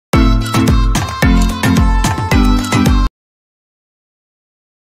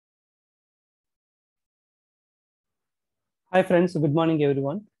Hi friends, good morning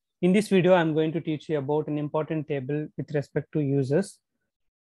everyone. In this video, I'm going to teach you about an important table with respect to users.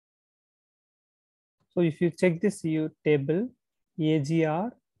 So if you check this table,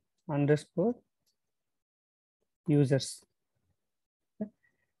 AGR underscore users.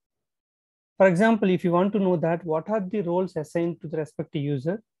 For example, if you want to know that what are the roles assigned to the respective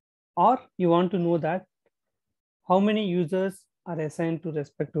user, or you want to know that how many users are assigned to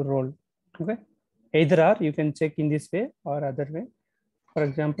respective role. Okay, either or you can check in this way or other way. For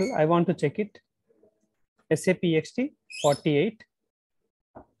example, I want to check it SAP XT 48.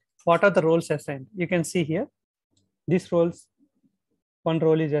 What are the roles assigned? You can see here, these roles, one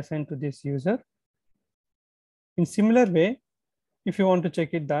role is assigned to this user. In similar way, if you want to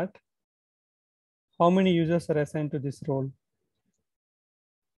check it that, how many users are assigned to this role?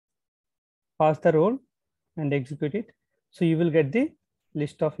 Pass the role and execute it. So you will get the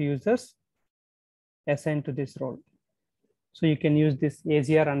list of users assigned to this role. So you can use this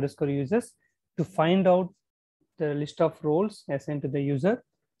AGR underscore users to find out the list of roles assigned to the user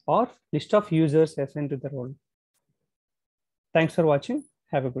or list of users assigned to the role. Thanks for watching.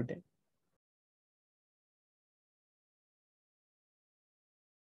 Have a good day.